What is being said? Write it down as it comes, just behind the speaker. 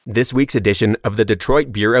This week's edition of the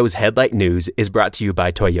Detroit Bureau's Headlight News is brought to you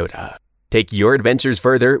by Toyota. Take your adventures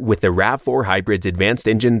further with the RAV4 Hybrid's advanced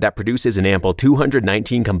engine that produces an ample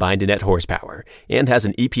 219 combined net horsepower and has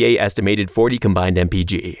an EPA estimated 40 combined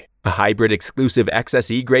mpg. A hybrid exclusive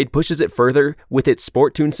XSE grade pushes it further with its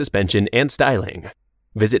sport-tuned suspension and styling.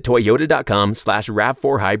 Visit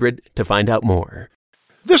toyota.com/RAV4 Hybrid to find out more.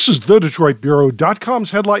 This is TheDetroitBureau.com's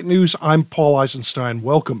Headlight News. I'm Paul Eisenstein.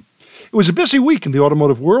 Welcome. It was a busy week in the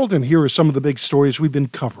automotive world, and here are some of the big stories we've been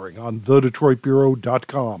covering on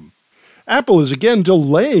TheDetroitBureau.com. Apple is again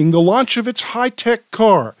delaying the launch of its high-tech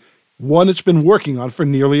car, one it's been working on for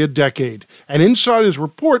nearly a decade. And insiders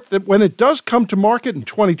report that when it does come to market in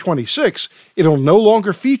 2026, it'll no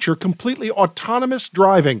longer feature completely autonomous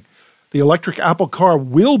driving. The electric Apple car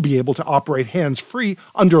will be able to operate hands-free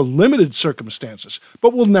under limited circumstances,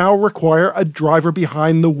 but will now require a driver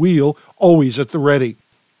behind the wheel, always at the ready.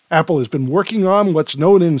 Apple has been working on what's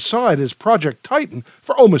known inside as Project Titan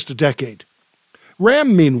for almost a decade.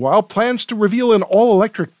 Ram, meanwhile, plans to reveal an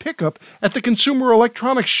all-electric pickup at the Consumer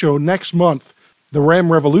Electronics Show next month. The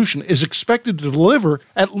Ram Revolution is expected to deliver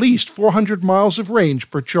at least 400 miles of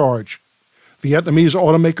range per charge. Vietnamese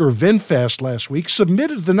automaker VinFast last week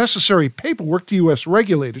submitted the necessary paperwork to U.S.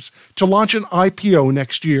 regulators to launch an IPO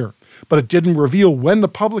next year, but it didn't reveal when the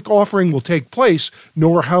public offering will take place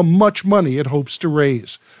nor how much money it hopes to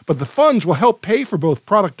raise. But the funds will help pay for both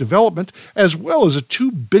product development as well as a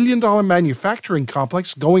 $2 billion manufacturing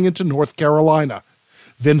complex going into North Carolina.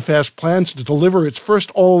 VinFast plans to deliver its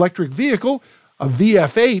first all-electric vehicle, a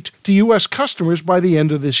VF8, to U.S. customers by the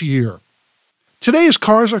end of this year. Today's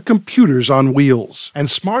cars are computers on wheels, and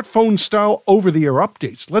smartphone-style over-the-air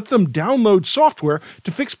updates let them download software to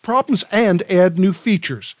fix problems and add new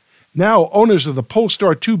features. Now, owners of the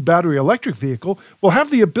Polestar 2 battery electric vehicle will have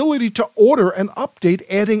the ability to order an update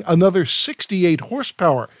adding another 68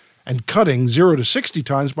 horsepower and cutting 0 to 60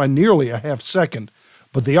 times by nearly a half second.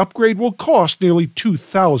 But the upgrade will cost nearly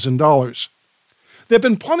 $2,000. There have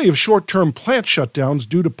been plenty of short-term plant shutdowns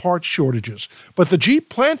due to parts shortages, but the Jeep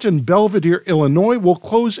plant in Belvidere, Illinois will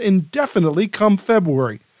close indefinitely come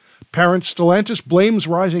February. Parent Stellantis blames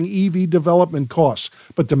rising EV development costs,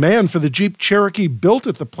 but demand for the Jeep Cherokee built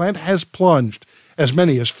at the plant has plunged. As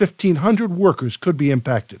many as 1,500 workers could be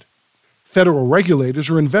impacted. Federal regulators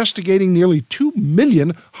are investigating nearly 2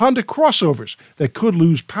 million Honda crossovers that could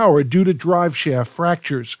lose power due to drive shaft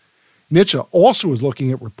fractures. NHTSA also is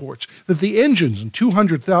looking at reports that the engines in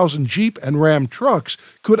 200,000 Jeep and Ram trucks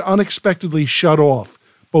could unexpectedly shut off.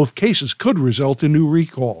 Both cases could result in new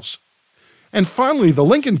recalls. And finally, the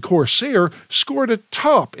Lincoln Corsair scored a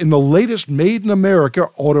top in the latest Made in America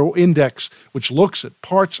Auto Index, which looks at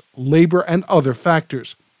parts, labor, and other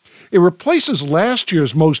factors. It replaces last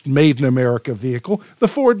year's most Made in America vehicle, the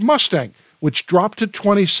Ford Mustang, which dropped to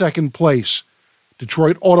 22nd place.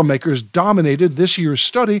 Detroit automakers dominated this year's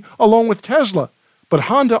study along with Tesla, but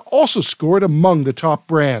Honda also scored among the top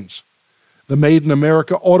brands. The Made in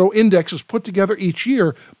America Auto Index is put together each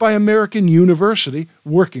year by American University,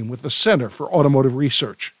 working with the Center for Automotive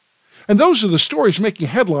Research. And those are the stories making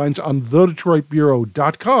headlines on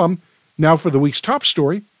TheDetroitBureau.com. Now for the week's top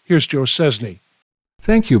story, here's Joe Cesny.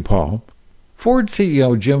 Thank you, Paul. Ford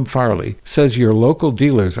CEO Jim Farley says your local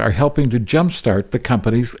dealers are helping to jumpstart the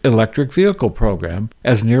company's electric vehicle program,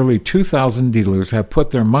 as nearly 2,000 dealers have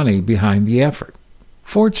put their money behind the effort.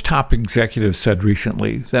 Ford's top executive said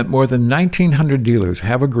recently that more than 1,900 dealers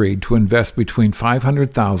have agreed to invest between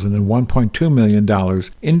 $500,000 and $1.2 million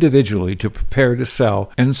individually to prepare to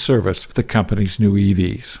sell and service the company's new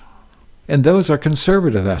EVs. And those are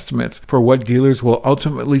conservative estimates for what dealers will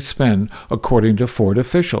ultimately spend, according to Ford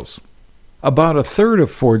officials. About a third of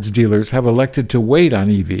Ford's dealers have elected to wait on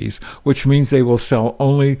EVs, which means they will sell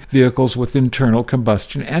only vehicles with internal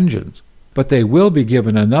combustion engines. But they will be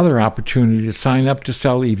given another opportunity to sign up to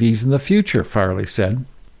sell EVs in the future, Farley said.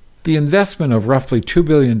 The investment of roughly $2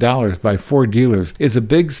 billion by Ford dealers is a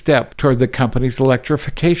big step toward the company's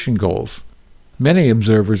electrification goals. Many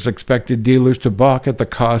observers expected dealers to balk at the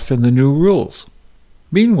cost and the new rules.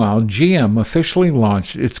 Meanwhile, GM officially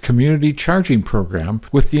launched its community charging program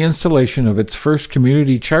with the installation of its first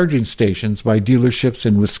community charging stations by dealerships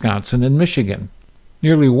in Wisconsin and Michigan.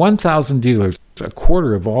 Nearly 1,000 dealers, a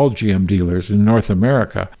quarter of all GM dealers in North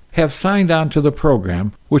America, have signed on to the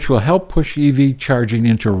program, which will help push EV charging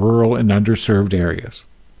into rural and underserved areas.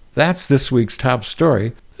 That's this week's top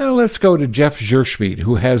story. Now let's go to Jeff Gershmead,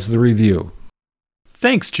 who has the review.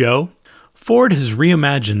 Thanks, Joe. Ford has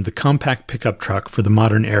reimagined the compact pickup truck for the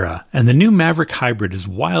modern era, and the new Maverick Hybrid is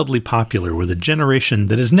wildly popular with a generation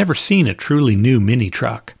that has never seen a truly new mini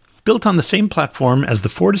truck. Built on the same platform as the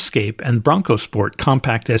Ford Escape and Bronco Sport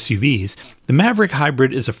compact SUVs, the Maverick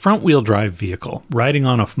Hybrid is a front-wheel drive vehicle riding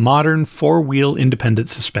on a modern four-wheel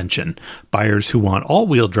independent suspension. Buyers who want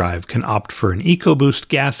all-wheel drive can opt for an EcoBoost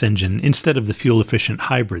gas engine instead of the fuel-efficient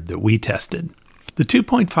hybrid that we tested. The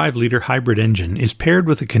 2.5-liter hybrid engine is paired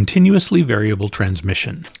with a continuously variable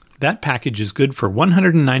transmission. That package is good for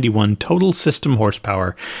 191 total system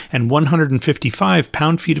horsepower and 155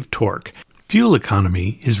 pound-feet of torque. Fuel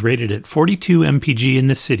economy is rated at 42 mpg in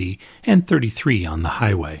the city and 33 on the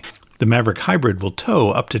highway. The Maverick Hybrid will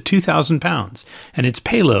tow up to 2,000 pounds, and its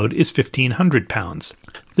payload is 1,500 pounds.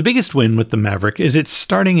 The biggest win with the Maverick is its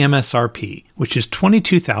starting MSRP, which is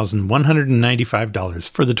 $22,195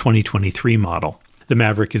 for the 2023 model. The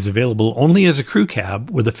Maverick is available only as a crew cab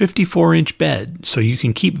with a 54-inch bed, so you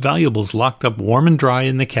can keep valuables locked up warm and dry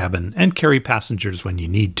in the cabin and carry passengers when you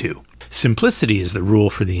need to. Simplicity is the rule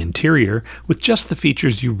for the interior, with just the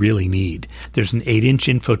features you really need. There's an 8-inch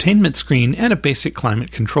infotainment screen and a basic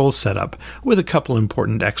climate control setup, with a couple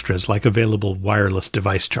important extras like available wireless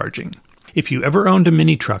device charging. If you ever owned a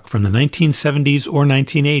mini truck from the 1970s or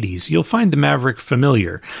 1980s, you'll find the Maverick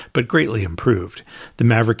familiar, but greatly improved. The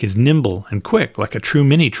Maverick is nimble and quick like a true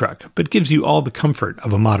mini truck, but gives you all the comfort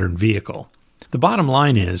of a modern vehicle. The bottom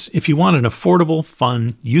line is, if you want an affordable,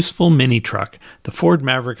 fun, useful mini truck, the Ford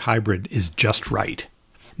Maverick Hybrid is just right.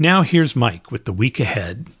 Now here's Mike with the week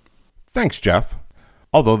ahead. Thanks, Jeff.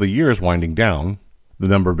 Although the year is winding down, the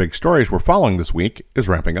number of big stories we're following this week is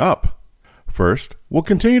ramping up. First, we'll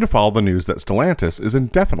continue to follow the news that Stellantis is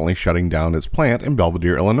indefinitely shutting down its plant in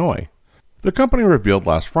Belvidere, Illinois. The company revealed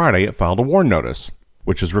last Friday it filed a WARN notice,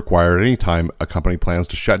 which is required any time a company plans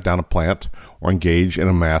to shut down a plant or engage in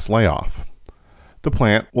a mass layoff. The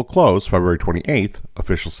plant will close February 28th,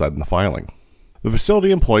 officials said in the filing. The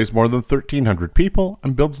facility employs more than 1,300 people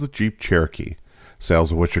and builds the Jeep Cherokee,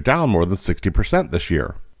 sales of which are down more than 60% this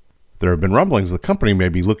year. There have been rumblings the company may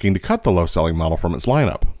be looking to cut the low-selling model from its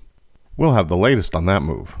lineup. We'll have the latest on that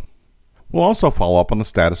move. We'll also follow up on the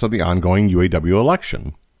status of the ongoing UAW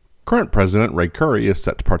election. Current President Ray Curry is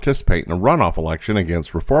set to participate in a runoff election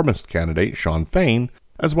against reformist candidate Shawn Fain,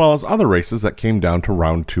 as well as other races that came down to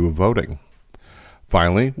round 2 of voting.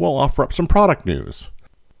 Finally, we'll offer up some product news.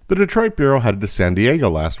 The Detroit Bureau headed to San Diego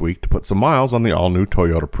last week to put some miles on the all-new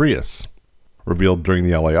Toyota Prius. Revealed during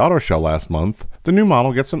the LA Auto Show last month, the new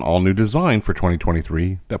model gets an all-new design for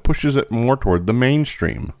 2023 that pushes it more toward the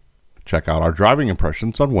mainstream. Check out our driving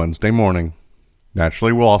impressions on Wednesday morning.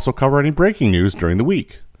 Naturally, we'll also cover any breaking news during the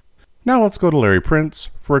week. Now let's go to Larry Prince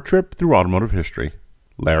for a trip through automotive history.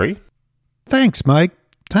 Larry? Thanks, Mike.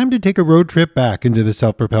 Time to take a road trip back into the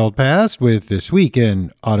self-propelled past with This Week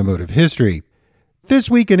in Automotive History. This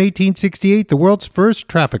week in 1868, the world's first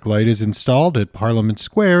traffic light is installed at Parliament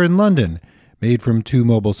Square in London. Made from 2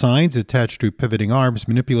 mobile signs attached to pivoting arms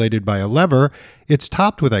manipulated by a lever, it's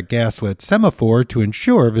topped with a gaslit semaphore to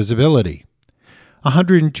ensure visibility.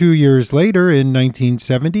 102 years later, in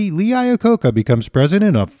 1970, Lee Iacocca becomes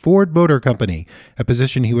president of Ford Motor Company, a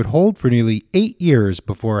position he would hold for nearly 8 years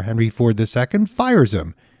before Henry Ford II fires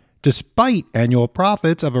him, despite annual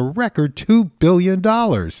profits of a record $2 billion.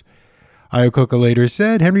 Iacocca later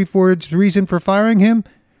said Henry Ford's reason for firing him,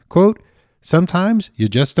 quote, "Sometimes you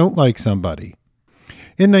just don't like somebody."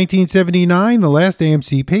 In 1979, the last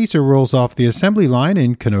AMC Pacer rolls off the assembly line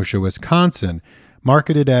in Kenosha, Wisconsin.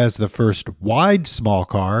 Marketed as the first wide small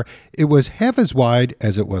car, it was half as wide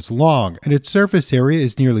as it was long, and its surface area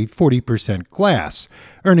is nearly 40% glass,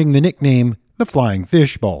 earning the nickname the Flying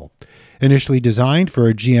Fishbowl. Initially designed for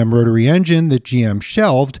a GM rotary engine that GM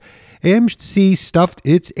shelved, AMC stuffed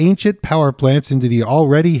its ancient power plants into the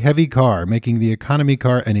already heavy car, making the economy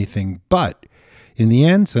car anything but. In the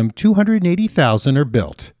end, some 280,000 are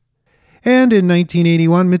built. And in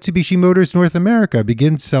 1981, Mitsubishi Motors North America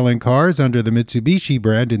begins selling cars under the Mitsubishi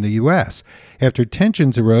brand in the U.S., after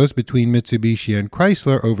tensions arose between Mitsubishi and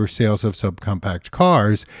Chrysler over sales of subcompact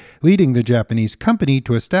cars, leading the Japanese company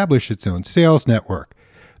to establish its own sales network.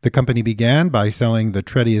 The company began by selling the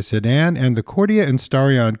Tredia sedan and the Cordia and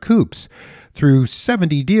Starion coupes through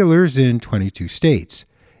 70 dealers in 22 states.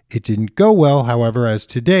 It didn't go well, however, as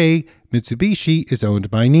today, Mitsubishi is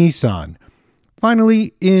owned by Nissan.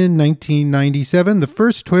 Finally, in 1997, the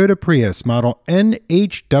first Toyota Prius model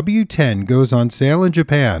NHW10 goes on sale in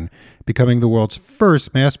Japan, becoming the world's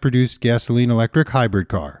first mass-produced gasoline-electric hybrid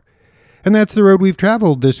car. And that's the road we've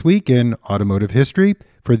traveled this week in automotive history.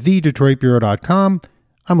 For TheDetroitBureau.com,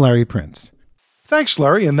 I'm Larry Prince. Thanks,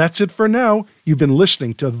 Larry, and that's it for now. You've been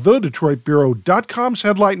listening to TheDetroitBureau.com's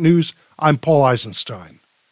Headlight News. I'm Paul Eisenstein.